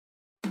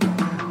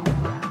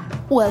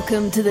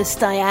Welcome to the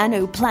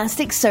Stiano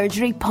Plastic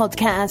Surgery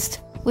Podcast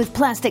with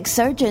plastic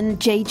surgeon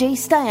JJ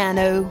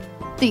Stiano,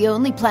 the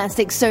only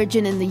plastic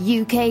surgeon in the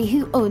UK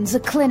who owns a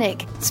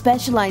clinic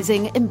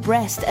specialising in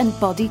breast and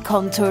body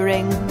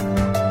contouring.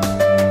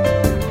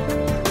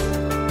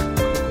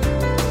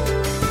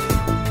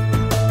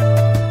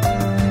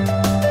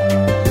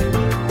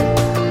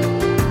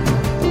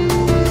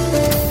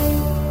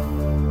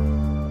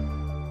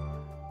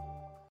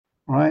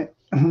 Right,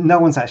 no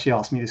one's actually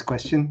asked me this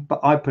question, but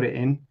I put it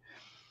in.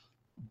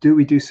 Do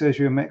we do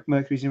surgery on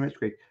Mercury's in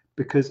retrograde?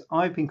 Because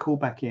I've been called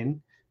back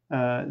in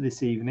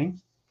this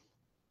evening,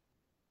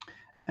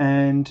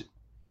 and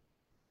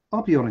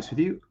I'll be honest with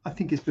you, I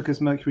think it's because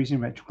Mercury's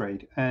in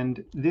retrograde.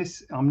 And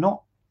this, I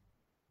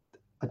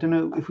don't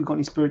know if we've got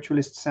any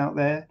spiritualists out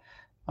there.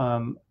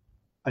 I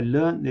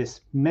learned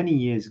this many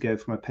years ago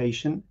from a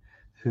patient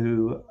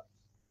who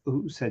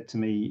said to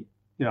me,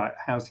 you know,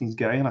 how's things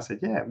going? And I said,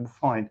 yeah, well,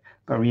 fine.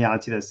 But in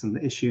reality, there's some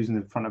issues, and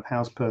the front of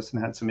house person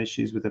had some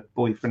issues with a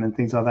boyfriend and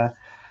things like that.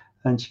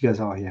 And she goes,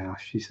 oh, yeah.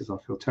 She says, I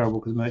feel terrible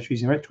because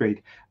Mercury's in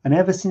retrograde. And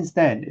ever since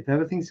then, if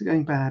ever things are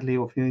going badly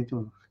or you think,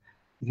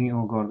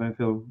 oh, God, I don't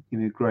feel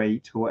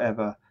great or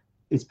whatever,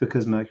 it's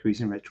because Mercury's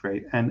in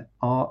retrograde. And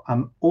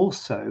I'm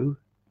also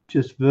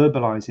just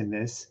verbalizing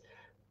this.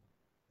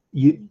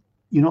 You're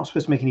not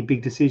supposed to make any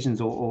big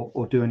decisions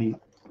or do any,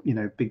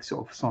 big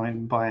sort of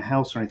sign, buy a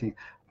house or anything.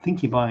 I'm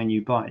thinking buy a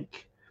new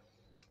bike.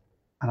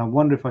 And I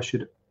wonder if I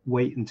should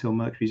wait until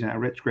Mercury's out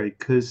of retrograde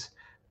because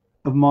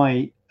of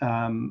my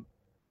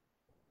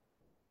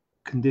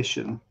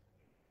condition,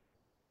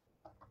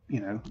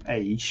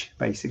 age,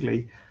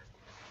 basically.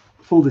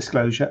 Full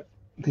disclosure,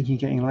 I'm thinking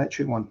of getting an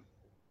electric one.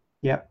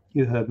 Yeah,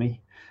 you heard me.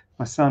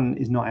 My son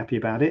is not happy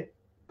about it,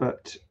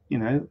 but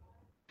I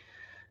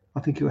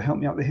think it will help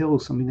me up the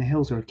hills. I mean, the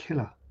hills are a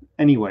killer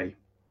anyway.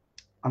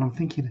 And I'm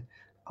thinking,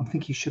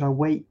 should I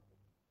wait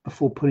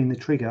before pulling the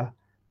trigger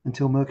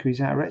until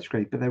Mercury's out of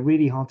retrograde? But they're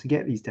really hard to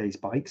get these days,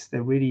 bikes.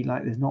 They're really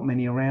there's not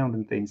many around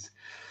and things.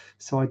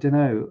 So I don't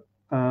know.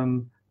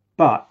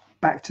 But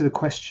back to the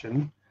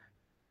question,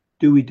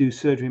 do we do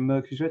surgery in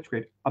Mercury's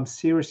retrograde? I'm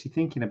seriously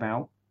thinking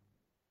about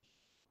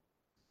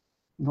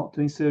not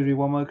doing surgery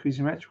while Mercury's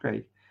in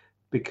retrograde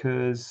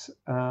because,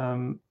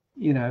 I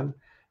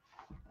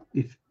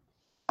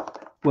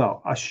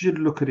should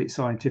look at it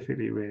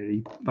scientifically,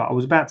 really. But I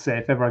was about to say,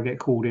 if ever I get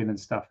called in and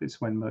stuff, it's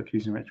when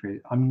Mercury's in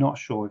retrograde. I'm not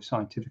sure if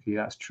scientifically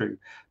that's true,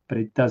 but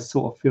it does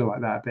sort of feel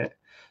like that a bit.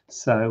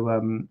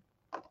 So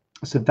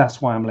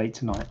that's why I'm late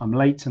tonight. I'm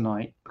late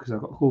tonight because I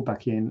got called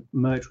back in.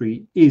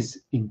 Mercury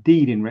is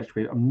indeed in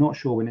retrograde. I'm not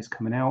sure when it's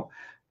coming out.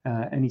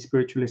 Any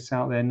spiritualists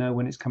out there know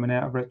when it's coming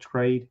out of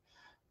retrograde?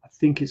 I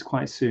think it's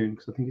quite soon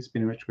because I think it's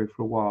been in retrograde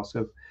for a while.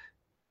 So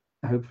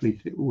hopefully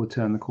it will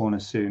turn the corner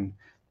soon.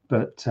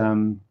 But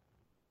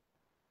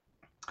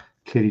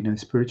clearly no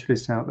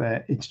spiritualists out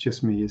there. It's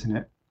just me, isn't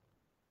it?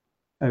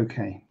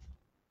 Okay.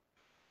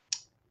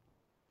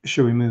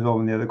 Shall we move on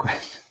with the other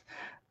question?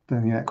 I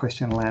don't think that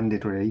question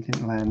landed really. It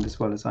didn't land as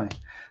well as I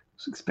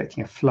was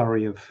expecting. A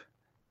flurry of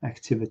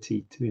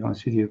activity, to be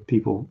honest with you, of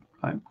people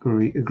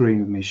agreeing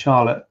with me.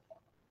 Charlotte,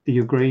 are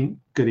you agreeing?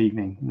 Good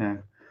evening. No.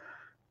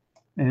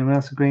 Anyone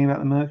else agreeing about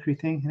the Mercury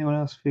thing? Anyone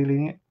else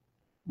feeling it?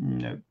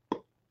 No.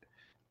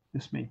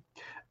 Just me.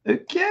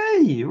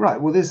 Okay,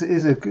 right. Well, this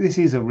is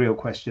a real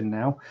question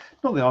now.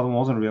 Not the other one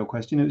wasn't a real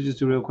question. It was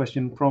just a real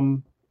question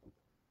from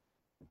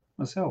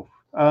myself.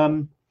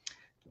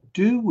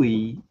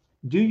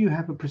 Do you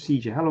have a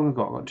procedure? How long have I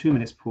got? I've got 2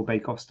 minutes before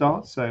bake-off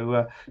starts.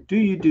 So do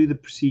you do the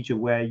procedure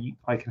where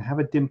I can have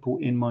a dimple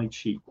in my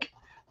cheek?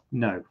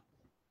 No.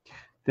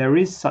 There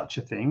is such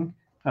a thing.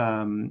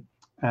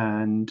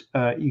 And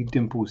you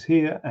dimples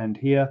here and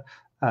here.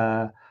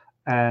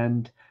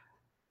 And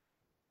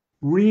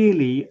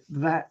really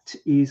that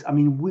is,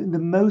 the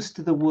most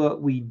of the work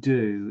we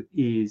do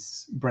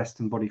is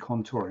breast and body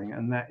contouring.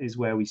 And that is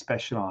where we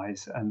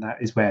specialize. And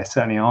that is where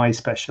certainly I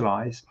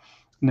specialize.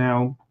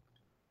 Now,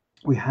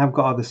 we have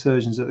got other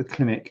surgeons at the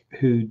clinic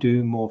who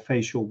do more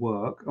facial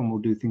work and will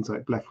do things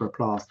like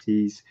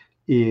blepharoplasties,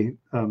 ear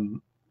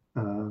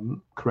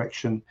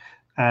correction,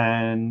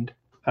 and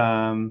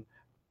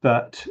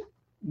but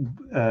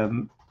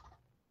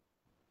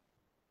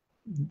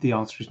the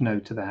answer is no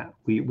to that.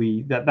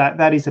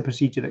 That is a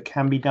procedure that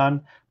can be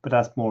done, but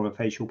that's more of a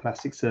facial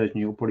plastic surgeon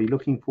you're probably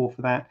looking for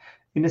that.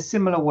 In a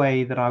similar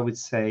way that I would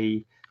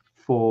say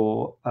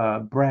for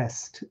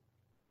breast.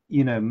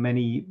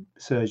 Many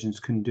surgeons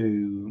can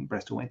do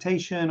breast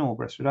augmentation or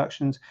breast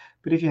reductions,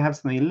 but if you have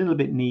something a little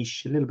bit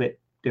niche, a little bit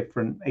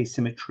different,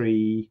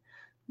 asymmetry,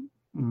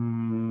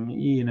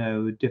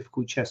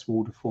 difficult chest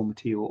wall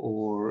deformity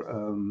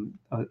or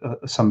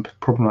some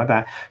problem like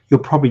that, you're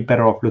probably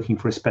better off looking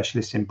for a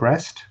specialist in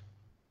breast.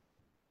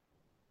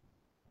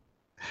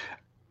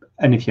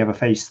 And if you have a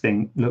face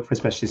thing, look for a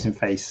specialist in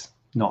face,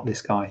 not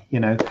this guy,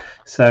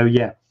 So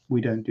yeah, we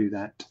don't do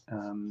that.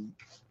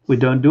 We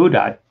don't do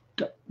that.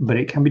 But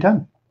it can be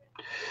done.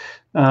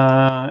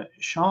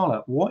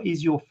 Charlotte, what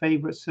is your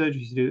favorite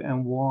surgery to do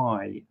and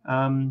why?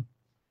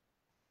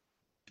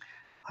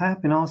 I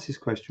have been asked this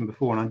question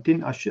before, and I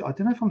don't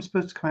know if I'm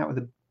supposed to come out with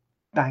a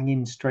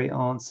bang-in straight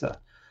answer.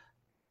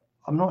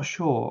 I'm not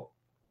sure.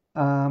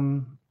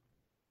 My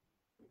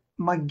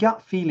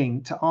gut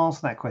feeling to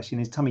answer that question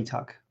is tummy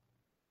tuck,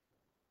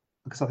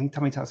 because I think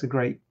tummy tuck's a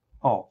great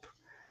op.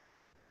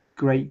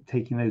 Great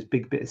taking those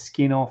big bit of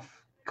skin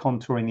off,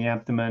 contouring the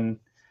abdomen,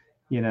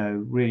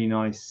 really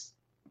nice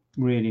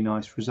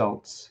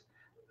results.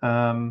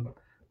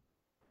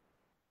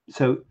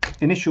 So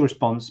initial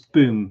response,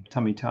 boom,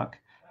 tummy tuck.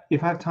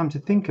 If I have time to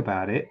think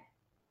about it,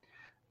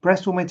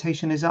 breast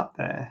augmentation is up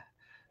there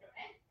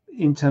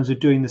in terms of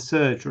doing the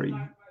surgery.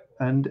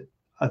 And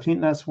I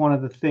think that's one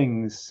of the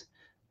things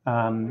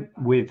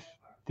with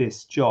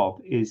this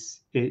job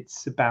is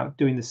it's about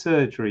doing the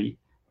surgery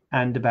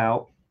and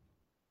about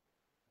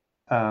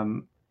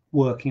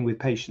working with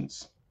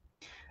patients.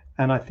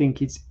 And I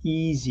think it's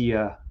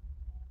easier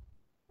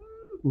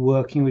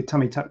working with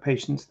tummy tuck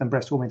patients than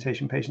breast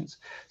augmentation patients.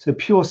 So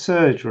pure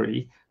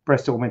surgery,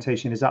 breast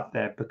augmentation is up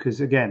there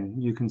because again,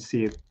 you can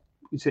see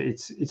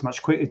it's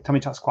much quicker. Tummy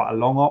tuck's quite a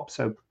long op,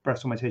 so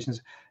breast augmentation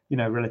is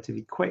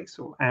relatively quick,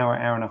 so hour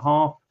and a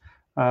half.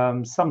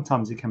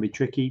 Sometimes it can be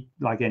tricky,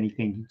 like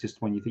anything.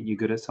 Just when you think you're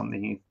good at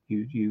something,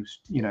 you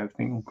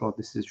think, oh god,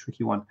 this is a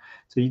tricky one.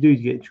 So you do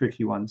get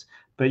tricky ones,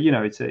 but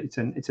it's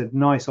a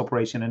nice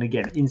operation, and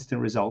again, instant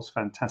results,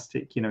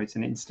 fantastic. It's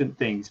an instant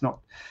thing.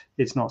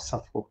 It's not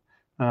subtle.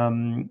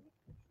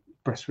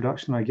 Breast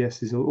reduction, I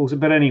guess, is also.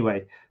 But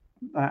anyway,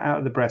 out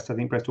of the breast, I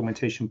think breast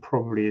augmentation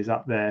probably is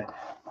up there.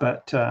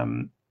 But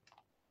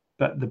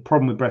the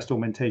problem with breast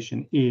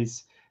augmentation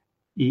is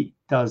it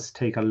does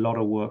take a lot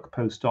of work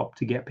post-op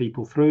to get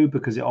people through,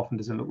 because it often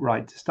doesn't look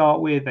right to start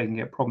with. They can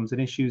get problems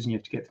and issues, and you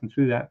have to get them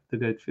through that the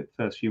good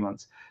first few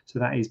months. So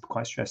that is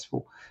quite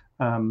stressful.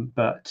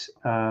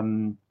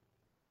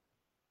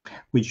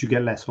 Which you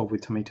get less of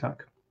with tummy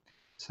tuck.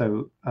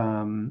 So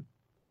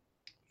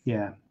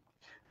yeah.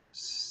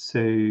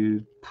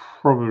 So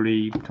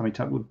probably tummy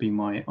tuck would be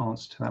my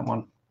answer to that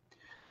one.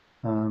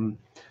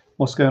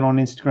 What's going on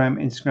Instagram?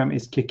 Instagram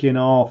is kicking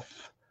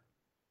off.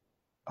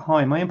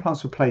 Hi, my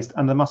implants were placed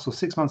under the muscle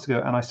 6 months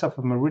ago, and I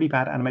suffer from a really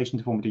bad animation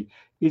deformity.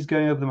 Is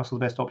going over the muscle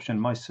the best option?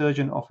 My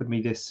surgeon offered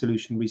me this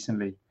solution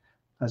recently.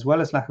 As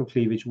well as lack of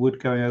cleavage, would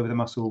going over the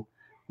muscle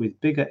with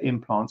bigger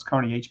implants,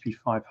 currently HP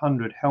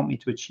 500, help me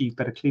to achieve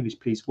better cleavage,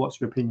 please?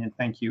 What's your opinion?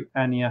 Thank you.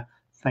 Anya,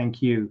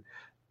 thank you.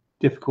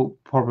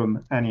 Difficult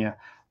problem, Anya.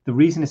 The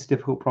reason it's a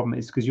difficult problem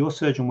is because your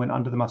surgeon went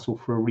under the muscle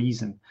for a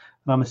reason.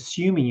 And I'm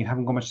assuming you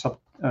haven't got much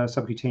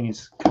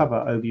subcutaneous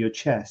cover over your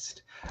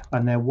chest,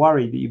 and they're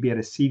worried that you'd be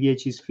able to see the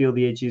edges, feel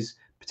the edges,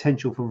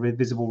 potential for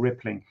visible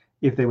rippling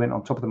if they went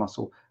on top of the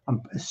muscle.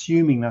 I'm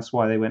assuming that's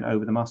why they went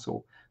over the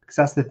muscle, because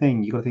that's the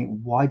thing. You've got to think,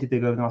 why did they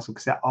go over the muscle?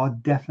 Because there are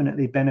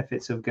definitely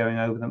benefits of going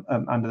over them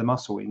under the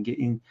muscle,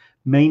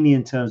 mainly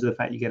in terms of the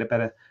fact you get a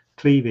better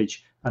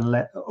cleavage,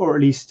 or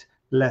at least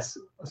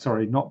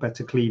not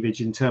better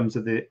cleavage in terms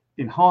of the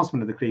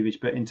enhancement of the cleavage,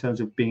 but in terms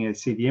of being able to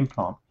see the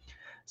implant.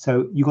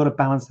 So you've got to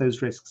balance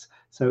those risks.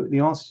 So the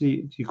answer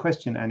to your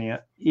question,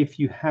 Anya, if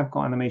you have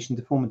got animation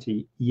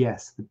deformity,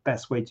 yes, the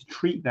best way to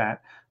treat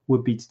that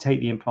would be to take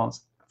the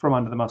implants from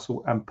under the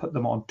muscle and put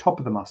them on top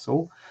of the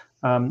muscle.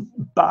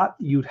 But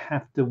you'd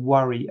have to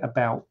worry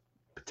about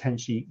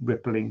potentially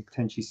rippling,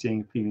 potentially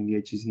seeing and feeling the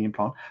edges of the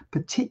implant,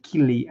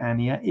 particularly,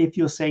 Anya, if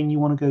you're saying you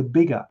want to go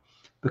bigger,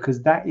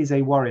 because that is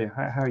a worry.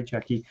 Harry,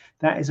 Jackie,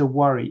 that is a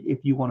worry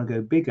if you want to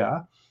go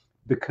bigger,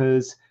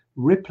 because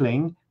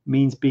rippling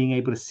means being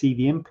able to see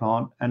the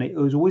implant, and it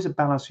was always a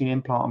balance between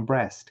implant and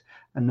breast,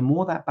 and the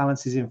more that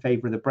balance is in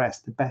favor of the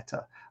breast, the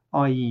better.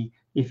 I.e.,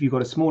 if you've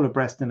got a smaller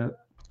breast and a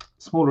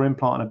smaller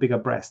implant and a bigger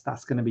breast,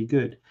 that's going to be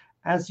good.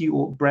 As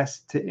your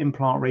breast to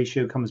implant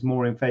ratio comes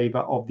more in favor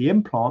of the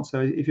implant, so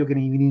if you're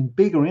getting an even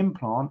bigger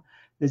implant,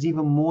 there's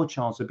even more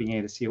chance of being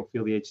able to see or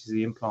feel the edges of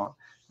the implant.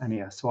 And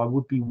yeah, so I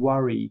would be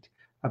worried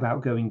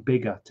about going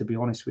bigger, to be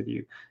honest with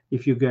you.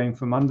 If you're going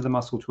from under the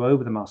muscle to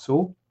over the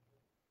muscle,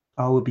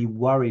 I would be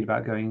worried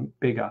about going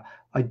bigger.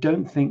 I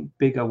don't think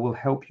bigger will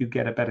help you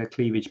get a better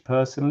cleavage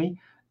personally.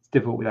 It's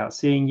difficult without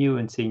seeing you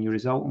and seeing your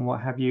result and what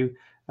have you.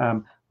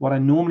 What I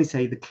normally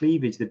say, the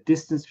cleavage, the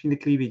distance between the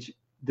cleavage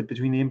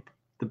between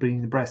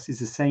the breasts is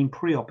the same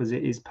pre-op as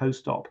it is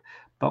post-op.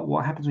 But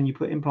what happens when you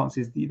put implants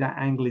is that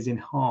angle is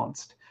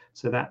enhanced.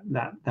 So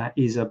that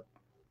is a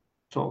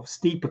sort of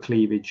steeper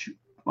cleavage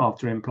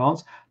after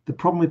implants. The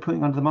problem with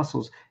putting under the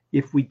muscles,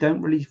 if we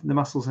don't release the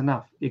muscles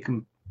enough, it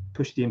can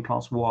push the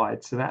implants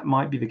wide. So that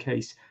might be the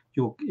case.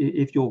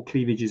 If your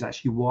cleavage is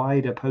actually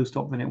wider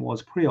post-op than it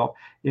was pre-op,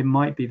 it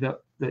might be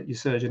that your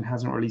surgeon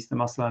hasn't released the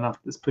muscle enough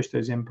that's pushed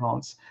those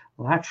implants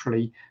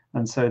laterally,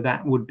 and so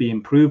that would be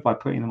improved by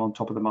putting them on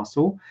top of the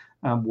muscle.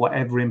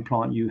 Whatever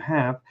implant you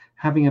have,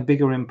 having a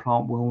bigger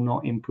implant will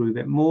not improve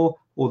it more,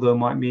 although it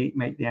might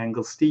make the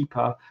angle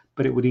steeper,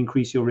 but it would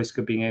increase your risk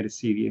of being able to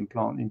see the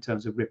implant in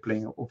terms of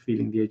rippling or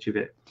feeling the edge of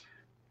it.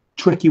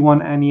 Tricky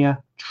one,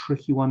 Anya,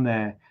 tricky one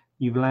there.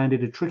 You've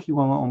landed a tricky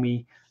one on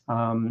me.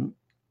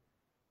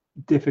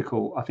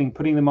 Difficult. I think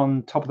putting them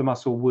on top of the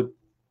muscle would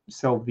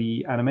solve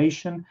the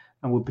animation.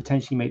 and will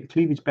potentially make the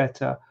cleavage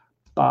better,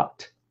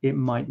 but it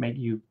might make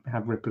you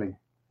have rippling,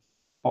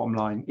 bottom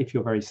line, if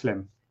you're very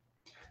slim.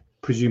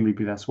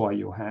 Presumably that's why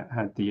you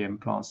had the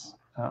implants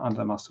under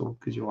the muscle,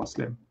 because you are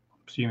slim, I'm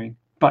presuming.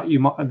 But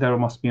there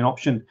must be an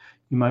option.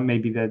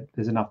 Maybe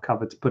there's enough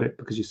cover to put it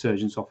because your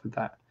surgeon's offered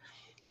that.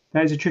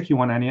 That is a tricky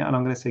one, Anya, and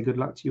I'm going to say good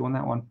luck to you on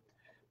that one.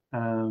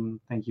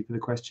 Thank you for the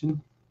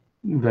question,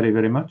 very,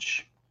 very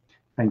much.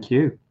 Thank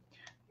you.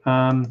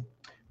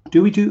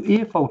 Do we do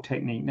ear fold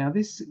technique? Now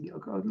this,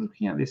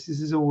 looking at this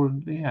is all,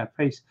 yeah,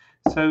 face.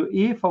 So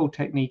ear fold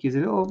technique is a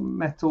little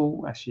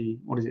metal, actually,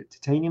 what is it?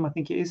 Titanium, I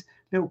think it is.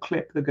 Little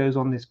clip that goes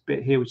on this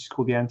bit here, which is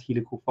called the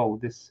anti-helical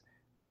fold. This,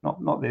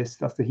 not this,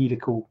 that's the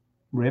helical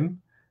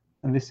rim.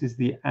 And this is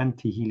the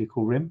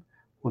anti-helical rim,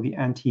 or the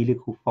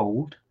anti-helical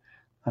fold.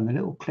 And the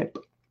little clip,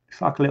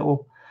 it's like a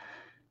little,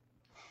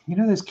 you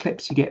know those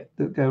clips you get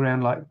that go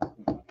around like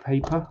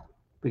paper,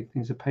 big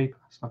things of paper?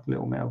 It's like a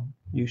little metal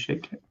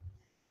U-shaped clip.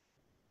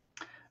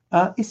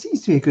 It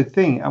seems to be a good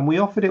thing, and we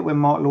offered it when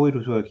Mark Lloyd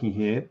was working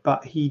here,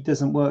 but he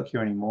doesn't work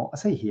here anymore. I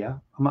say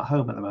here, I'm at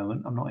home at the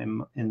moment. I'm not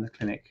in the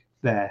clinic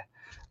there.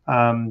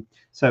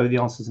 So the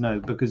answer is no,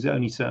 because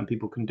only certain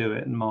people can do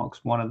it, and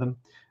Mark's one of them,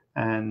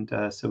 and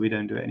so we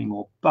don't do it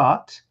anymore.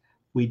 But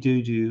we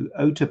do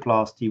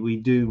otoplasty. We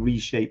do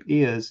reshape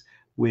ears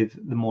with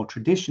the more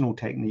traditional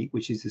technique,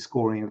 which is the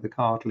scoring of the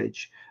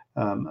cartilage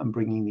and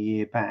bringing the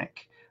ear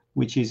back,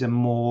 which is a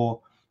more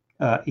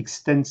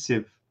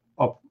extensive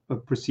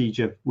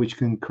procedure which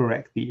can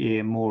correct the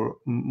ear more.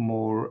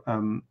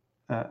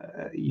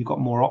 You've got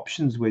more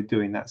options with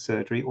doing that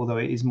surgery, although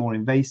it is more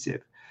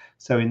invasive.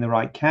 So in the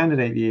right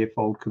candidate, the ear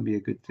fold can be a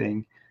good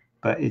thing,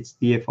 but the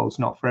ear fold's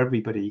not for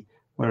everybody.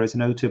 Whereas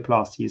an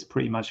otoplasty is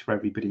pretty much for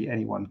everybody.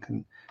 Anyone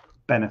can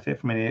benefit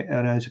from an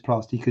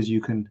otoplasty because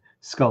you can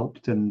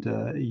sculpt and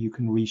you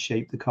can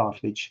reshape the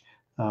cartilage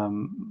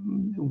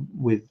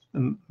with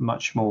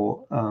much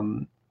more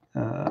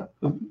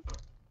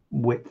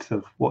width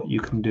of what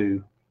you can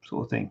do,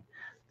 sort of thing,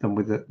 than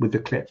with the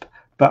clip.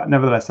 But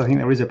nevertheless, I think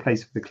there is a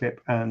place for the clip,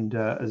 and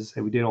as I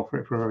say, we did offer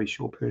it for a very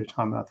short period of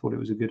time, and I thought it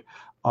was a good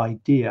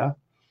idea.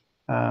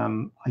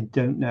 I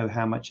don't know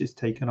how much it's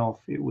taken off.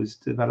 It was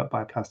developed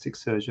by a plastic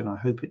surgeon. I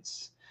hope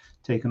it's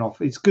taken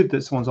off. It's good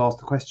that someone's asked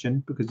the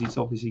question, because he's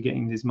obviously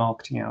getting his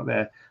marketing out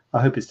there.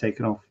 I hope it's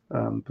taken off,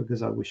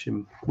 because I wish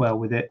him well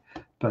with it,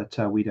 but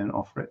we don't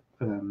offer it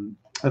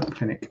at the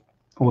clinic,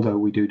 although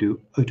we do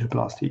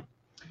otoplasty.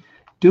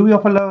 Do we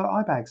offer lower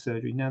eye bag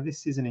surgery? Now,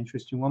 this is an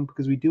interesting one,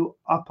 because we do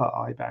upper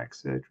eye bag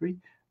surgery,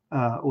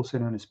 also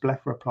known as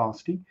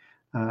blepharoplasty.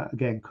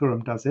 Again,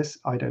 Kurum does this.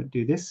 I don't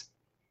do this.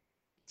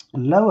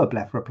 Lower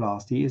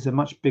blepharoplasty is a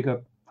much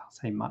bigger, I'll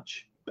say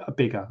much,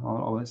 bigger, I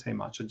won't say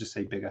much, I'll just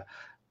say bigger.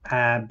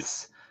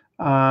 Abs,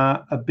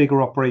 a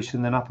bigger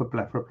operation than upper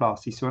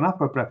blepharoplasty. So an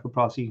upper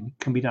blepharoplasty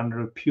can be done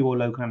under a pure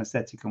local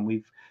anesthetic, and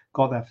we've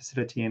got that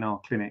facility in our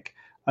clinic.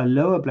 A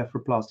lower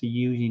blepharoplasty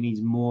usually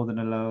needs more than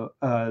a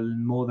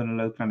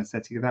local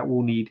anesthetic. That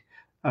will need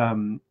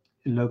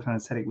local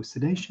anesthetic with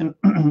sedation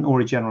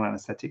or a general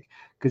anesthetic,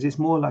 because it's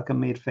more like a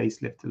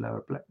mid-facelift. A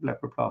lower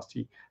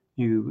blepharoplasty,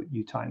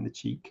 you tighten the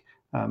cheek.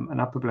 An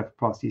upper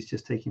blepharoplasty is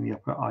just taking the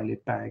upper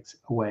eyelid bags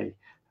away.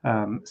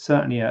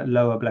 Certainly a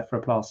lower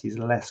blepharoplasty is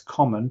less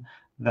common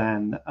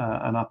than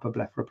an upper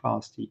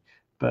blepharoplasty,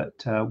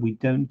 but we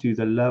don't do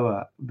the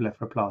lower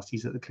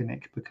blepharoplasties at the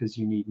clinic, because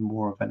you need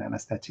more of an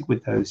anesthetic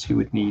with those. You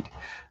would need,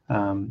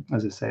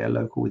 as I say, a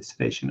local with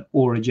sedation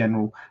or a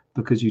general,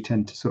 because you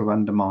tend to sort of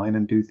undermine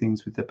and do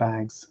things with the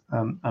bags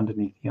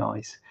underneath the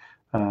eyes,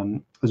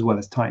 as well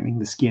as tightening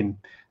the skin.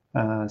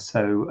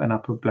 So an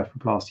upper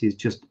blepharoplasty is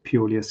just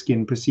purely a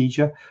skin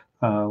procedure,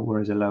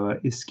 whereas a lower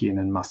is skin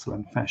and muscle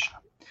and fascia.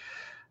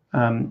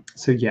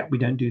 So yeah, we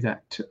don't do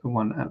that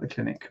one at the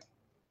clinic.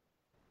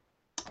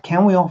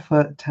 Can we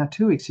offer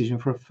tattoo excision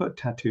for a foot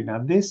tattoo? Now,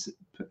 this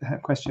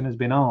question has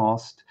been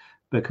asked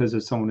because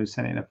of someone who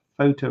sent in a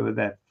photo of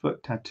their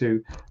foot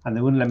tattoo, and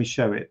they wouldn't let me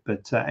show it.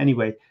 But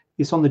anyway,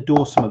 it's on the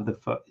dorsum of the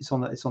foot. It's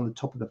on the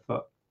top of the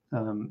foot,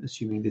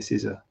 assuming this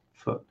is a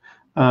foot.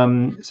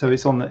 So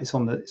it's on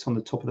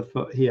the top of the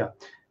foot here.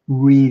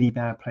 Really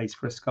bad place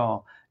for a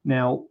scar.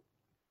 Now,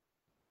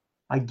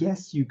 I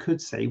guess you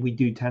could say we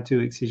do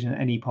tattoo excision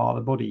at any part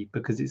of the body,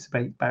 because it's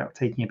about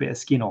taking a bit of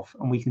skin off,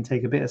 and we can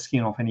take a bit of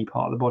skin off any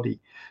part of the body,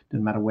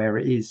 doesn't matter where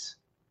it is.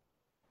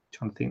 I'm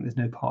trying to think, there's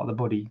no part of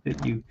the body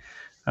that you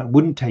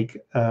wouldn't take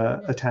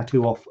a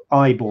tattoo off.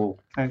 Eyeball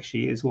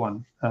actually is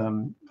one.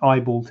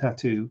 Eyeball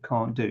tattoo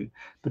can't do,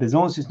 but as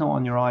long as it's not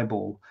on your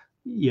eyeball,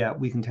 yeah,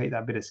 we can take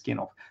that bit of skin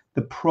off.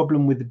 The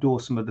problem with the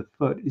dorsum of the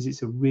foot is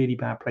it's a really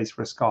bad place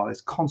for a scar.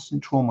 There's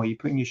constant trauma. You're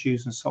putting your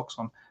shoes and socks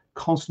on,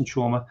 constant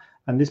trauma.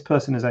 And this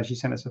person has actually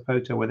sent us a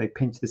photo where they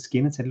pinched the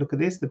skin and said, look at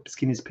this, the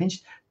skin is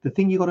pinched. The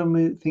thing you got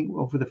to think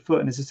of with the foot,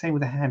 and it's the same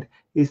with the hand,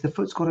 is the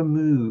foot's got to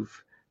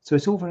move. So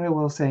it's all very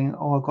well saying,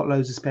 oh, I've got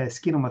loads of spare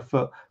skin on my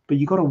foot, but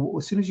you got to,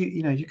 as soon as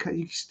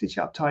you stitch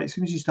it up tight, as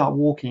soon as you start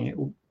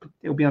walking,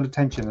 it'll be under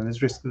tension, and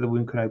there's risk that the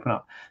wound can open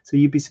up. So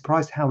you'd be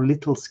surprised how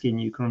little skin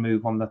you can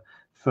remove on the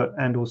foot,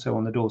 and also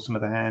on the dorsum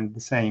of the hand, the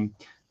same.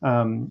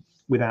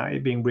 without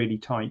it being really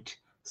tight.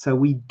 So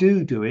we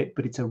do it,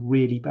 but it's a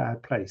really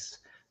bad place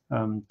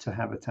to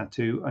have a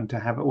tattoo, and to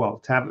have it,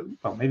 well,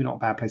 maybe not a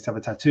bad place to have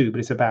a tattoo, but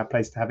it's a bad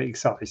place to have it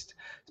excised.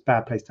 It's a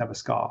bad place to have a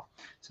scar.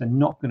 So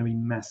not going to be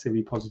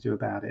massively positive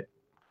about it.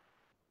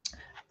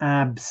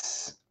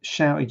 Abs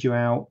shouted you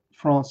out.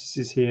 Francis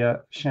is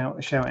here.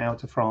 Shout out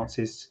to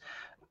Francis.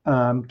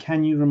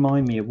 Can you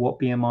remind me of what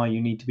BMI you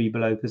need to be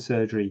below for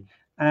surgery?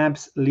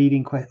 Abs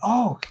leading question.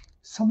 Oh,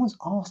 someone's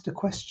asked a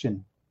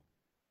question.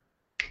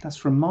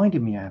 That's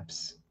reminded me,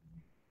 Abs.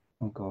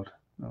 Oh God,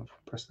 I've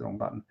pressed the wrong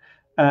button.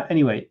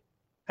 Anyway,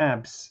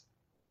 Abs.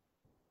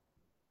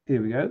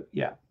 Here we go.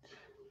 Yeah,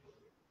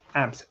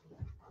 Abs.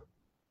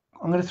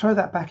 I'm going to throw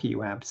that back at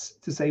you, Abs,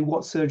 to say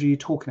what surgery you're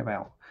talking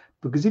about.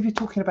 Because if you're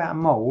talking about a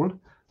mole,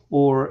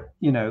 or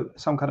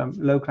some kind of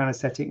local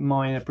anesthetic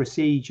minor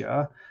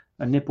procedure,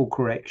 a nipple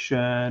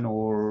correction,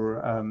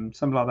 or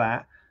something like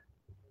that,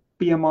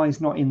 BMI is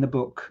not in the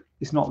book.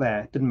 It's not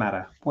there. Doesn't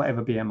matter.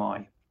 Whatever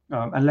BMI,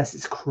 unless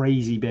it's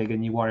crazy big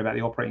and you worry about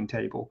the operating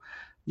table,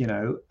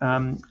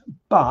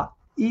 But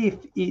if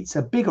it's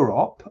a bigger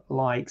op,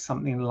 like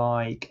something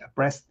like a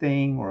breast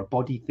thing or a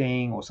body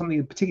thing, or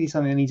something, particularly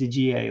something that needs a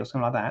GA or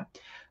something like that,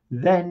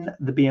 then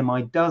the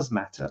BMI does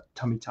matter.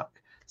 Tummy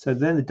tuck. So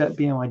then the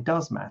BMI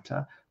does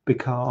matter,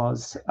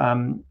 because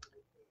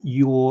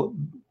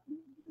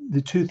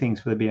the two things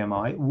for the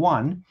BMI.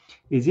 One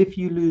is, if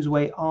you lose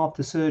weight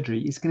after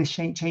surgery, it's going to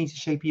change the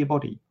shape of your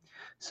body.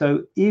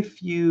 So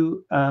if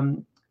you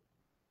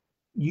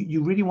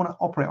really want to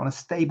operate on a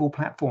stable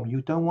platform,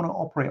 you don't want to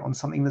operate on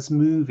something that's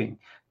moving,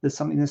 there's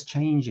something that's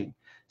changing.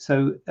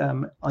 So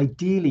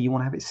ideally, you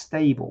want to have it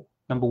stable.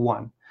 Number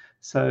one.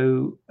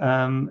 So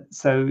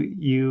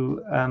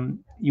you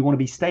want to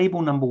be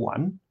stable. Number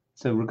one.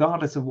 So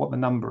regardless of what the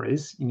number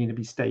is, you need to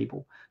be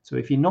stable. So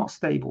if you're not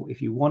stable,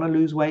 if you want to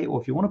lose weight, or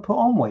if you want to put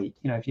on weight,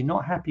 if you're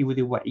not happy with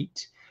your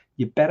weight,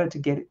 you're better to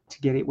get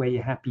it where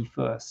you're happy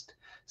first.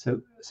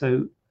 So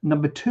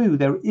number two,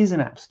 there is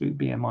an absolute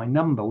BMI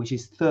number, which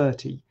is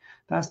 30.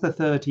 That's the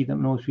 30 that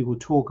most people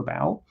talk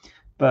about,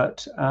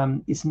 but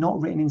it's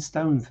not written in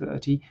stone,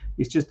 30.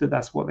 It's just that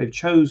that's what they've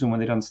chosen when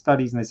they've done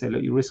studies, and they say,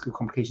 look, your risk of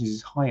complications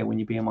is higher when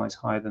your BMI is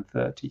higher than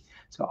 30.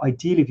 So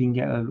ideally, if you can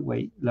get a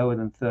weight lower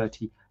than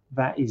 30,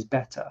 that is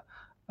better.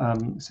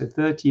 So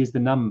 30 is the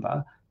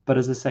number. But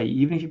as I say,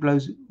 even if your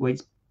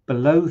weight's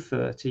below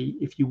 30,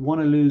 if you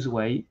want to lose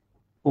weight,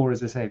 or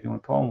as I say, if you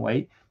want to put on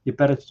weight, you're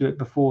better to do it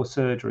before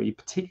surgery,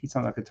 particularly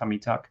something like a tummy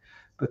tuck,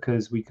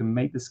 because we can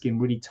make the skin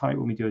really tight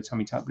when we do a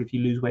tummy tuck. But if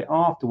you lose weight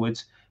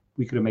afterwards,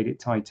 we could have made it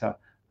tighter,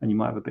 and you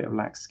might have a bit of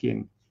lax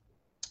skin.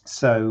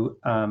 So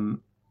I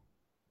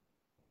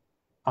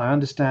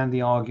understand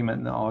the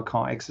argument that I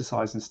can't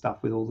exercise and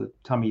stuff with all the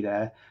tummy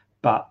there,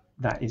 but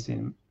that is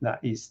the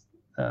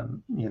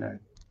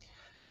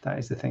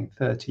thing.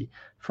 30.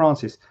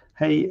 Francis,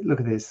 hey, look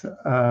at this.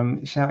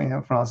 Shouting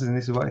out Francis, and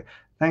this is what.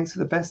 Thanks for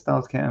the best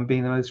style care and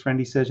being the most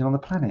friendly surgeon on the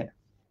planet.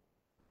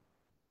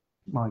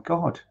 My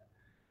God,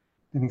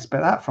 didn't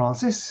expect that,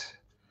 Francis.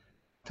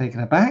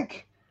 Taken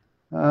aback.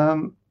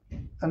 And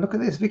look at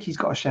this. Vicky's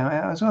got a shout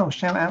out as well.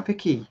 Shout out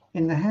Vicky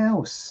in the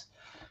house.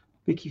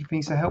 Vicky for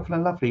being so helpful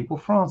and lovely. Well,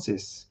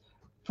 Francis,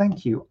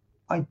 thank you.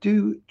 I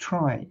do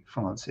try,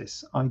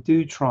 Francis. I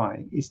do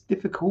try. It's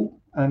difficult,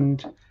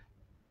 and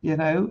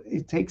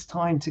it takes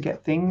time to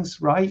get things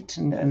right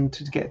and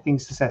to get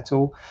things to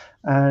settle.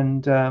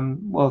 And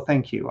well,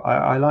 thank you.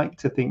 I like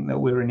to think that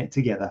we're in it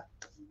together,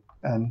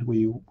 and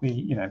we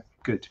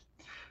good.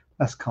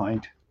 That's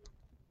kind.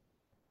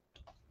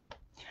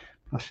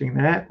 Flushing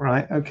there,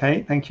 right?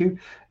 Okay, thank you.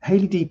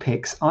 Haley D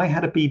Picks. I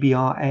had a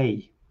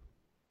BBRA.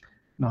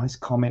 Nice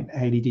comment,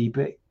 Haley D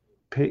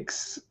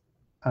Picks.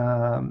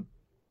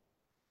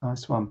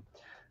 Nice one.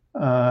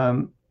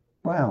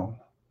 Wow,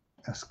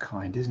 that's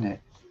kind, isn't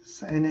it?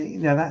 So,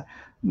 that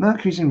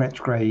Mercury's in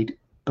retrograde,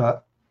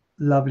 but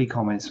lovely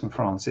comments from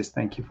Francis.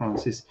 Thank you,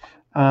 Francis.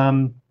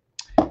 Right.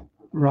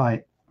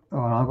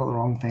 Oh, and I've got the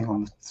wrong thing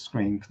on the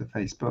screen for the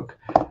Facebook.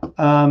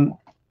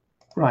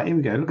 Right, here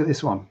we go. Look at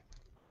this one.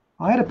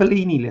 I had a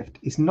Bellini lift.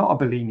 It's not a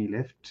Bellini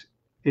lift.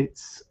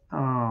 It's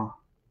but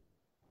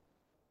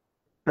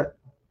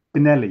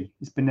Benelli.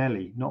 It's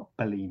Benelli, not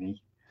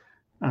Bellini.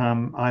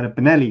 I had a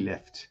Benelli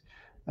lift.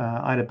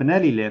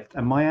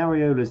 And my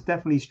areolars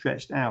definitely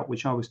stretched out,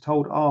 which I was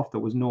told after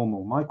was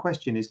normal. My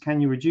question is, can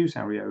you reduce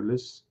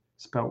areolars?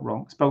 Spelt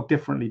wrong, spelled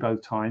differently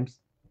both times.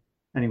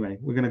 Anyway,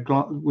 we're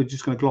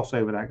just going to gloss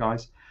over that,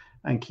 guys,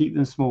 and keep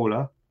them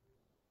smaller.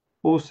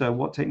 Also,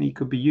 what technique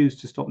could be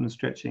used to stop them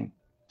stretching?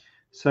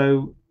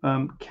 So,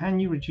 can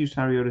you reduce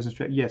areolars and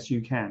stretch? Yes,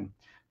 you can.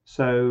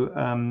 So,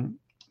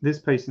 this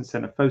patient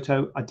sent a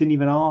photo. I didn't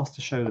even ask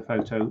to show the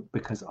photo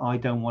because I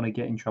don't want to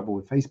get in trouble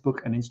with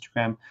Facebook and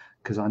Instagram,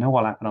 because I know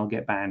what'll happen. I'll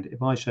get banned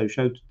if I show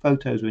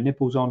photos with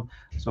nipples on.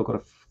 So I've got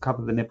to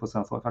cover the nipples.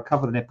 I thought, if I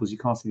cover the nipples, you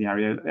can't see the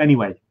areola.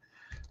 Anyway,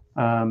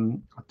 I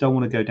don't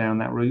want to go down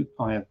that route.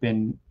 I have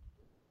been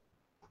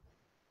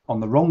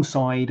on the wrong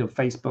side of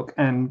Facebook,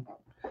 and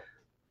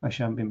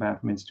actually I haven't been banned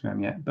from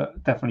Instagram yet,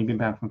 but definitely been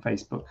banned from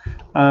Facebook.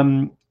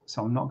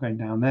 So I'm not going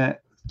down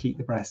there. keep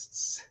the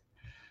breasts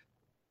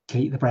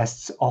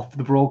off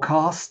the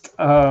broadcast.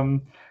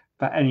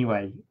 But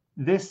anyway,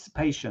 this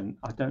patient,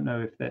 I don't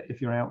know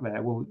if you're out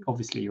there. Well,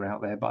 obviously you're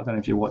out there, but I don't know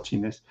if you're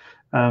watching this.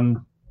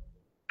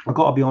 I've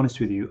got to be honest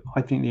with you.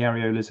 I think the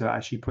areolas are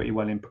actually pretty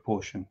well in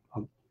proportion.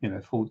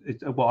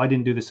 Well, I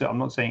didn't do the. I'm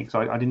not saying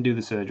because I didn't do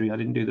the surgery. I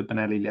didn't do the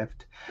Benelli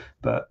lift,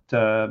 but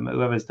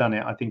whoever's done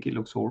it, I think it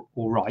looks all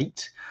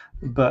right.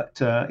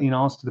 But in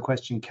answer to the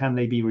question, can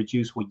they be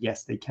reduced? Well,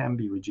 yes, they can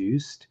be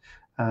reduced.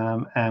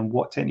 And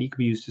what technique can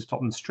be used to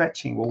stop them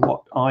stretching? Well,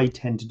 what I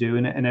tend to do,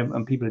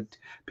 and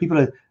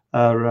people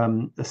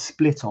are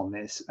split on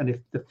this. And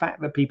if the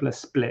fact that people are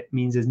split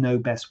means there's no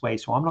best way,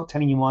 so I'm not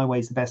telling you my way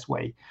is the best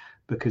way.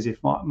 Because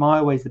if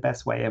my way is the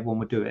best way, everyone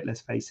would do it.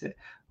 Let's face it.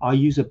 I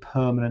use a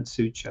permanent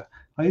suture.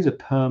 I use a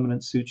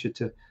permanent suture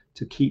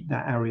to keep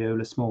that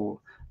areola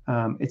small.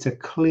 It's a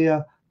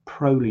clear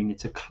proline.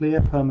 It's a clear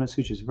permanent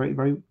suture. It's very,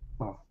 very,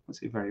 well,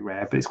 let's say very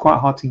rare, but it's quite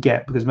hard to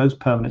get because most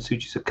permanent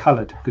sutures are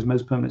coloured because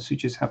most permanent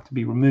sutures have to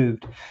be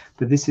removed.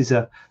 But this is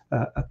a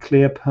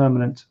clear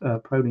permanent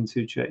proline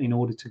suture in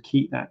order to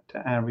keep that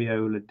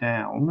areola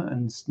down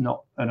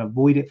and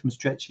avoid it from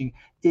stretching.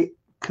 It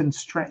can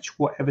stretch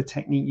whatever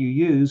technique you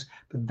use,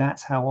 but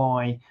that's how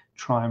I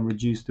try and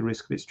reduce the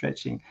risk of it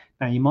stretching.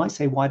 Now you might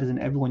say, why doesn't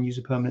everyone use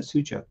a permanent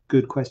suture?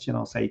 Good question.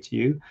 I'll say to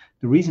you,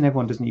 the reason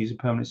everyone doesn't use a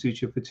permanent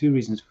suture for two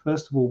reasons.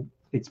 First of all,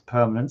 it's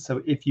permanent,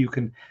 so if you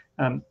can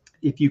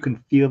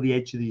feel the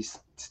edge of the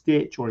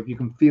stitch, or if you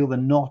can feel the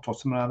knot or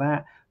something like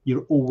that,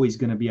 you're always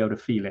going to be able to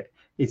feel it.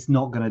 It's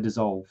not going to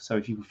dissolve. So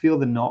if you can feel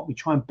the knot, we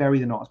try and bury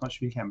the knot as much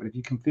as we can, but if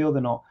you can feel the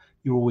knot,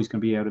 you're always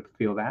going to be able to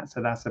feel that.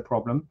 So that's a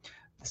problem.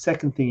 The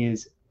second thing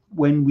is,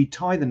 when we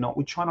tie the knot,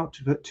 we try not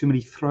to put too many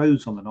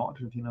throws on the knot. I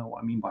don't know if you know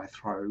what I mean by a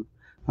throw.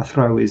 A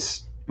throw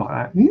is like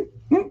that. When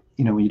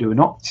you do a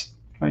knot,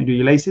 you do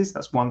your laces,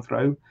 that's one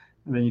throw,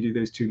 and then you do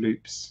those two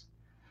loops.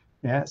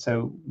 Yeah,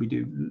 so we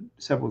do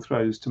several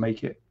throws to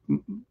make it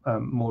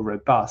more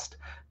robust.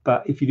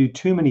 But if you do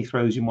too many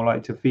throws, you're more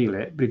likely to feel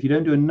it. But if you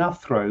don't do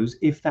enough throws,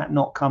 if that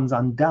knot comes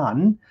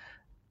undone,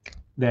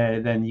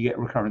 then you get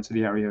recurrence of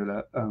the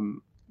areola.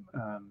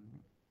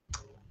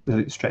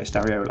 The stretched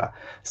areola,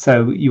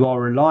 so you are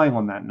relying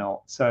on that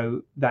knot.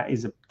 So that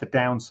is the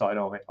downside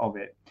of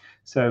it.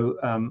 So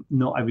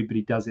not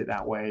everybody does it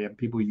that way, and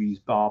people use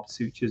barbed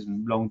sutures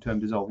and long-term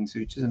dissolving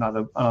sutures and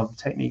other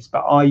techniques.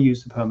 But I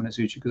use the permanent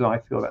suture because I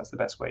feel that's the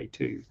best way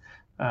to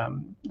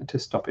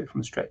stop it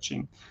from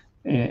stretching,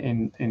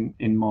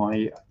 in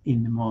my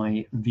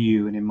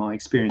view and in my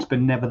experience. But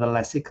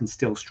nevertheless, it can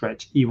still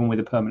stretch even with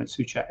a permanent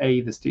suture.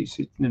 A,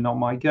 the knot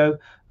might go,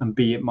 and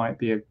B,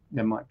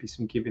 there might be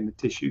some give in the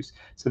tissues.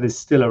 So there's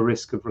still a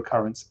risk of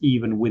recurrence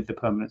even with the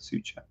permanent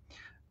suture.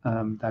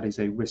 That is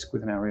a risk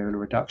with an areola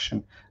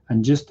reduction.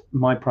 And just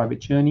my private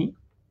journey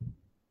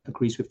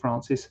agrees with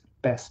Francis.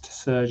 Best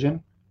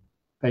surgeon,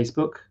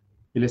 Facebook,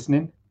 you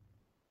listening?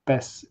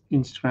 Best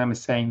Instagram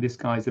is saying this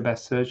guy's the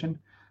best surgeon.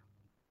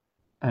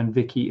 And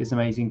Vicky is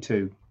amazing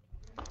too.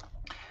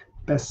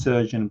 Best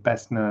surgeon,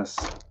 best nurse.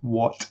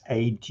 What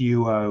a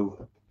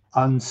duo.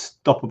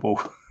 Unstoppable.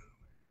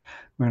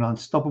 We're an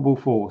unstoppable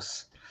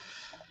force.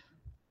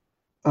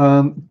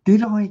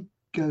 Did I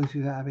go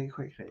through that a bit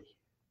quickly?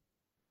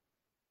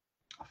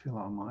 I feel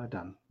like I might have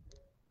done.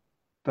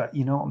 But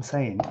you know what I'm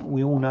saying?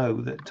 We all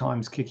know that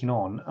time's kicking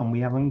on and we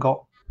haven't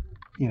got,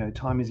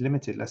 time is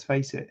limited. Let's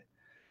face it.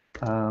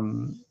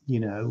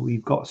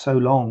 We've got so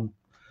long.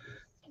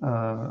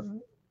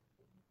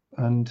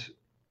 And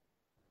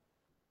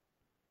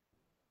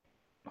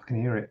I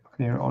can hear it. I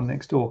can hear it on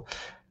next door.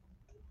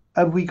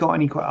 Have we got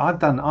any? I'm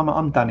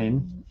done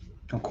in.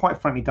 I'm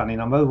quite frankly done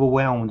in. I'm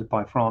overwhelmed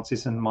by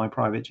Francis and my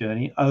private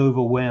journey.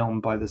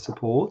 Overwhelmed by the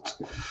support,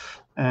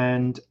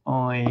 and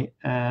I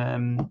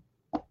am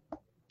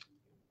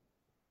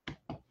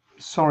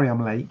sorry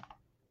I'm late.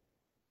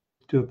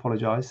 Do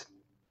apologise.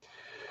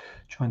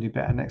 Try and do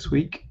better next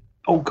week.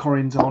 Oh,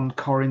 Corinne's on.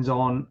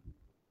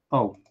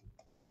 Oh,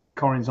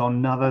 Corinne's on.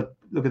 Another.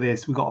 Look at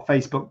this. We've got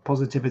Facebook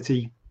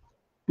positivity.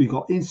 We've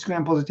got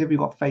Instagram positivity. We've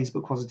got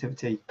Facebook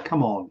positivity.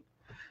 Come on.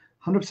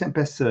 100%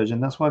 best surgeon.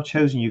 That's why I've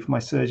chosen you for my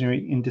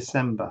surgery in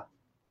December.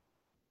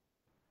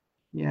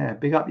 Yeah,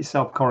 big up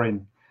yourself,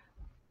 Corinne.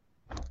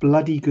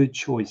 Bloody good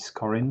choice,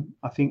 Corinne.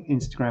 I think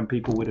Instagram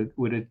people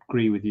would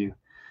agree with you.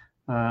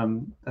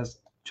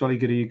 That's jolly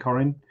good of you,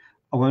 Corinne.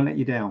 I won't let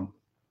you down.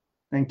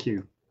 Thank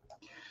you.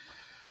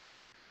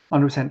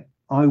 100%.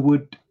 I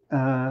would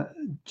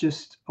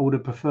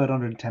have preferred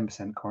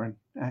 110%, Corinne,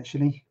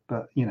 actually.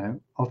 But,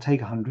 I'll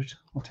take 100.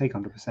 I'll take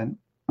 100%.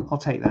 I'll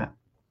take that,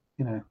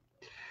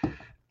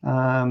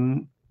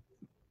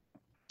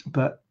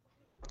 But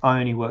I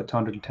only worked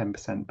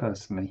 110%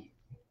 personally.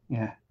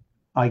 Yeah.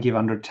 I give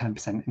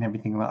 110% in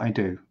everything that I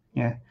do.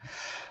 Yeah.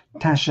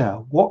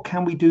 Tasha, what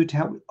can we do to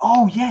help?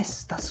 Oh,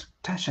 yes, that's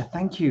Tasha.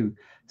 Thank you.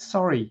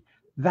 Sorry.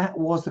 That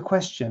was the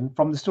question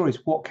from the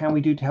stories. What can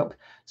we do to help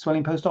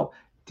swelling post-op?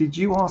 Did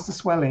you ask the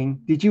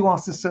swelling? Did you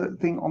ask the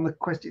thing on the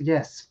question?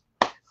 Yes.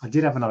 I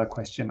did have another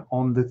question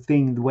on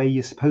the way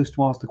you're supposed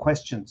to ask the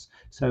questions.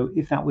 So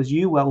if that was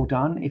you, well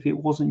done. If it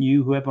wasn't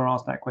you, whoever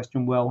asked that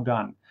question, well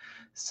done.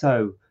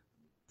 So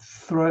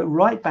throw it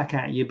right back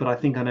at you, but I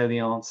think I know the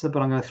answer,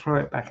 but I'm going to throw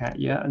it back at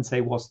you and say,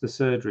 what's the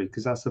surgery?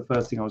 Because that's the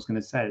first thing I was going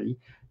to say.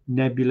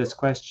 Nebulous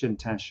question,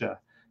 Tasha.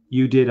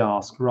 You did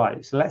ask,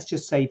 right? So let's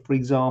just say, for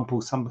example,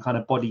 some kind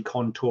of body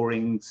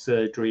contouring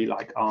surgery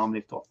like arm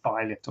lift or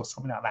thigh lift or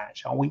something like that,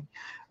 shall we?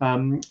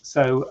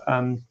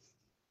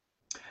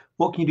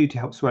 What can you do to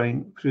help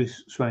swelling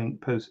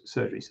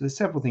post-surgery? So there's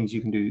several things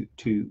you can do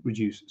to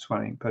reduce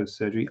swelling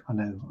post-surgery. I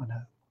know.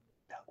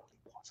 That was,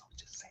 I was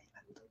just saying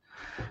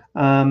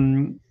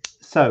that.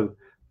 So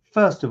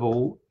first of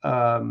all,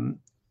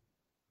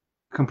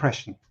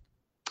 compression.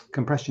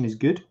 Compression is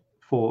good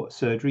for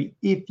surgery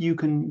if you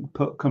can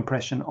put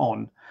compression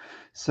on.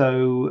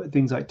 So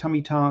things like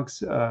tummy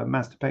tucks,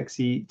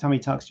 mastopexy. Tummy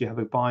tucks, you have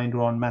a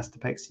binder on.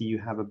 Mastopexy, you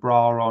have a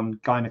bra on.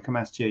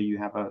 Gynecomastia, you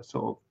have a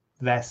sort of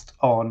vest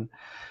on.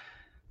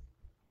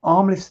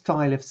 Arm lifts,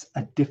 thigh lifts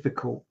are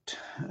difficult.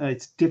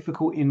 It's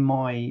difficult in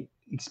my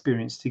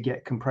experience to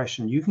get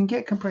compression. You can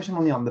get compression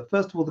on the arm.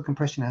 First of all, the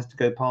compression has to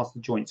go past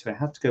the joint. So it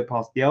has to go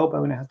past the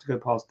elbow and it has to go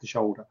past the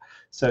shoulder.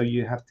 So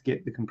you have to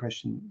get the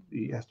compression.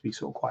 It has to be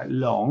sort of quite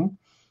long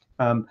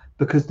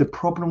because the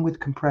problem with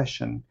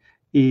compression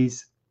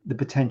is the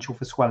potential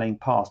for swelling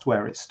past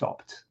where it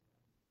stopped,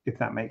 if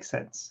that makes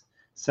sense.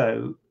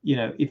 So,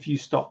 if you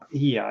stop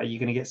here, you're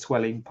going to get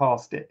swelling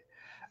past it.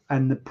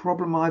 And the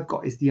problem I've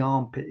got is the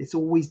armpit. It's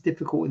always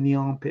difficult in the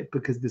armpit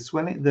because the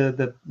swelling,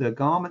 the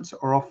garments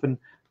are often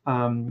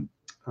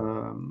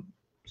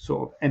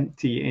sort of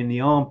empty in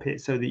the armpit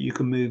so that you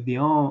can move the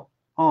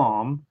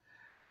arm.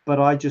 But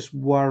I just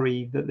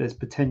worry that there's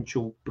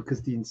potential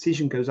because the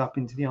incision goes up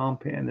into the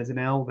armpit and there's an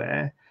L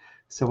there.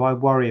 So I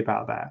worry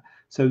about that.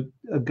 So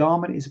a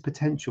garment is a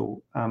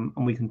potential,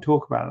 and we can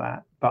talk about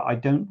that. But I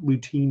don't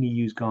routinely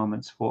use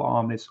garments for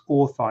arm lifts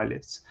or thigh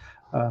lifts.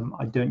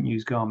 I don't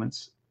use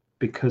garments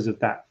because of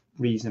that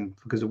reason,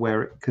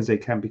 because they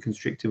can be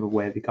constrictive of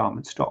where the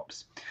garment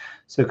stops.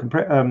 So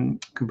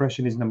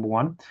compression is number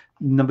one.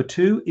 Number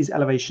two is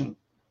elevation.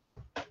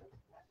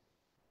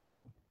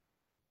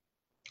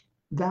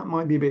 That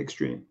might be a bit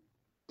extreme,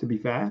 to be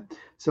fair.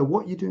 So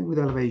what you're doing with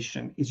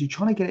elevation is you're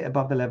trying to get it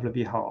above the level of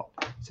your heart.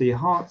 So your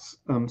heart's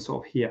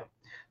sort of here.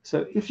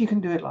 So if you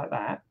can do it like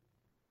that,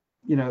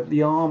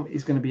 the arm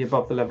is going to be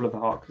above the level of the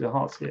heart because the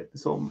heart's here,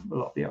 sort of a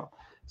lot of the arm.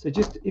 So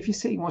just if you're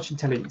sitting watching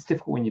telly, it's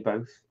difficult when you're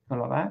both,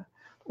 like that.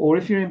 Or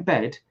if you're in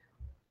bed,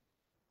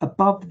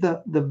 above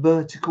the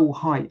vertical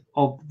height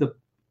of the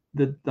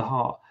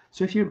heart.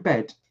 So if you're in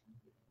bed,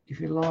 if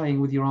you're lying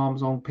with your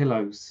arms on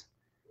pillows,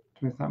 I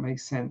don't know if that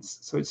makes sense.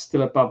 So it's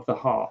still above the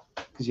heart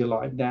because you're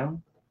lying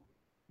down.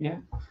 Yeah.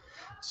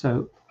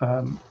 So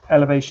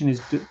elevation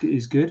is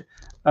good.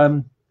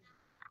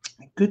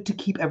 Good to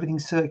keep everything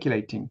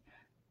circulating.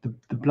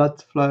 The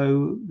blood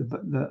flow,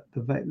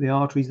 the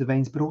arteries, the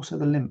veins, but also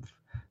the lymph.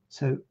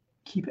 So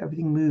keep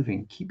everything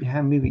moving. Keep your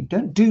hand moving.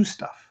 Don't do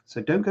stuff.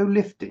 So don't go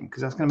lifting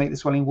because that's going to make the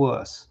swelling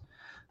worse.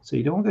 So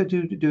you don't want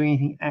to go do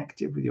anything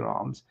active with your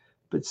arms,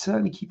 but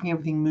certainly keeping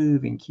everything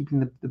moving,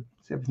 keeping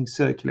everything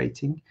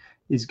circulating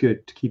is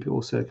good to keep it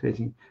all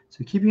circulating.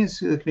 So keeping it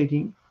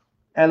circulating,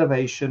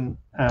 elevation,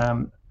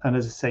 and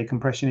as I say,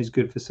 compression is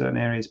good for certain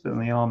areas, but on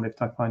the arm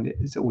lift, I find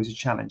it's always a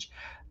challenge.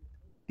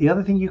 The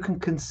other thing you can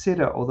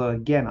consider, although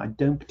again, I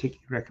don't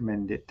particularly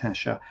recommend it,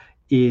 Tasha,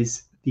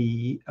 is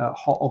the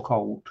hot or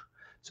cold.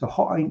 So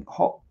hot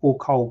or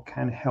cold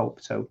can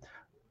help. So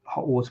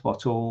hot water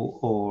bottle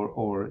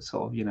or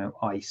sort of,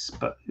 ice,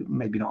 but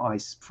maybe not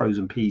ice,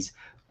 frozen peas.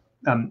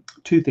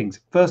 Two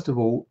things. First of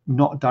all,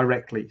 not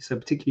directly. So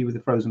particularly with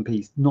the frozen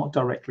peas, not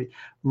directly.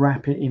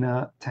 Wrap it in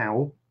a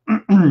towel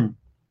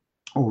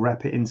or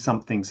wrap it in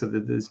something so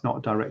that there's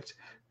not direct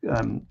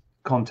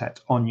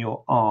contact on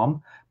your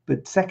arm.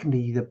 But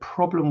secondly, the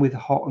problem with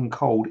hot and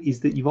cold is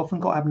that you've often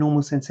got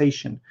abnormal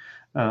sensation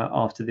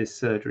after this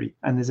surgery,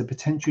 and there's a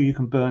potential you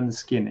can burn the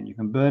skin, and you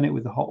can burn it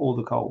with the hot or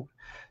the cold.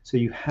 So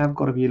you have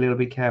got to be a little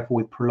bit careful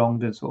with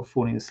prolonged and sort of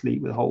falling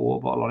asleep with a hot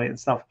water bottle on it and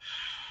stuff.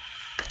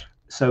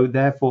 So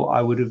therefore,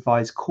 I would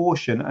advise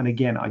caution. And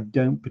again, I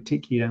don't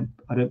particularly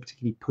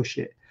push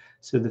it.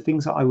 So the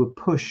things that I would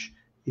push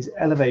is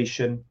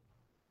elevation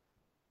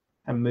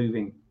and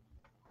moving.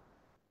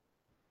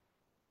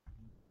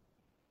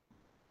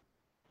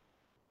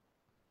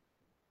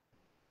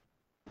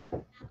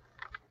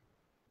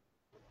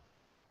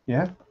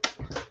 Yeah,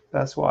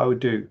 that's what I would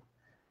do.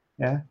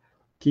 Yeah,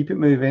 keep it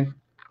moving.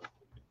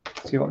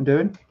 See what I'm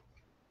doing?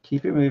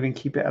 Keep it moving,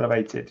 keep it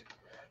elevated.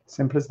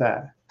 Simple as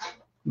that.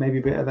 Maybe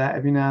a bit of that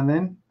every now and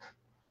then.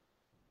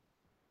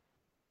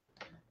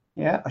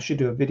 Yeah, I should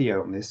do a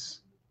video on this.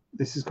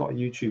 This has got a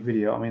YouTube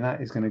video. I mean,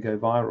 that is going to go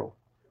viral.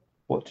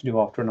 What to do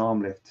after an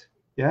arm lift.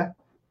 Yeah,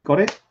 got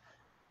it?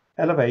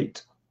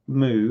 Elevate,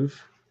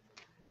 move.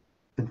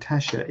 And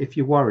Tasha, if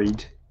you're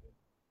worried,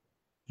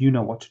 you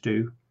know what to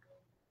do.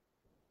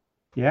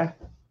 Yeah,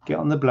 get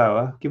on the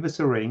blower, give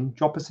us a ring,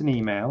 drop us an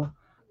email,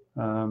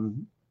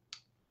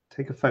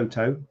 take a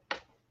photo,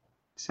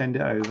 send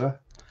it over.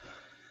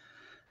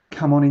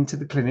 Come on into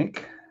the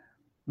clinic.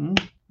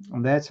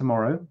 I'm there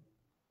tomorrow.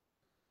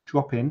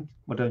 Drop in.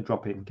 Well, don't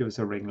drop in. Give us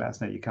a ring. Let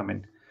us know you're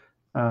coming.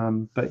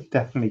 But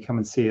definitely come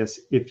and see us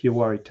if you're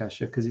worried,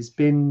 Tasha, because it's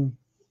been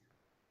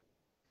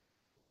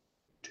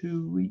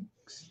 2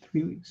 weeks,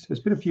 3 weeks. It's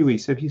been a few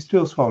weeks. So if you're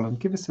still swollen,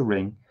 give us a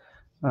ring,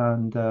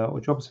 and or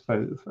drop us a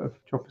photo,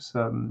 drop us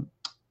an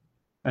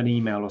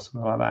email or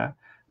something like that.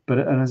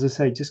 And as I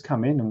say, just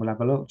come in and we'll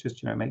have a look.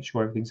 Just make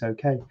sure everything's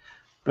okay.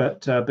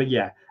 But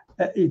yeah,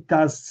 it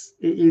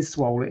is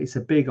swollen. It's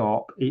a big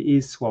op. It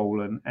is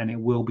swollen, and it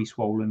will be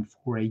swollen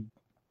for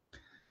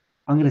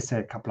I'm going to say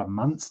a couple of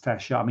months,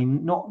 Tasha. I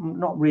mean,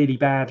 not really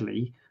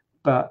badly,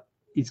 but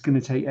it's going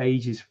to take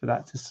ages for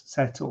that to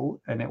settle,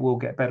 and it will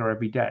get better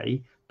every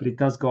day. But it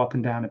does go up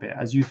and down a bit.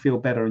 As you feel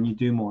better and you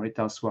do more, it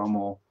does swell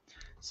more.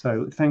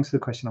 So thanks for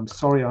the question. I'm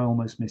sorry I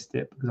almost missed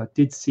it, because I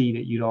did see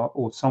that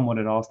or someone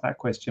had asked that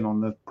question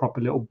on the proper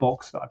little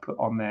box that I put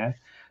on there.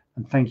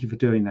 And thank you for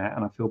doing that.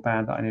 And I feel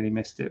bad that I nearly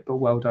missed it, but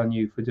well done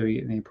you for doing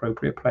it in the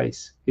appropriate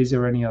place. Is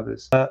there any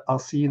others? I'll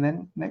see you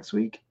then next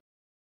week.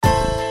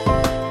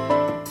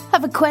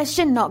 Have a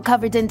question not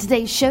covered in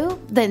today's show?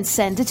 Then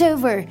send it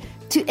over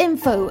to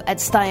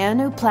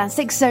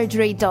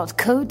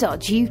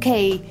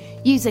info@staianoplasticsurgery.co.uk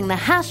using the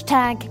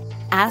hashtag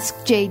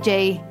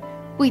AskJJ.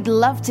 We'd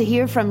love to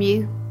hear from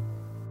you.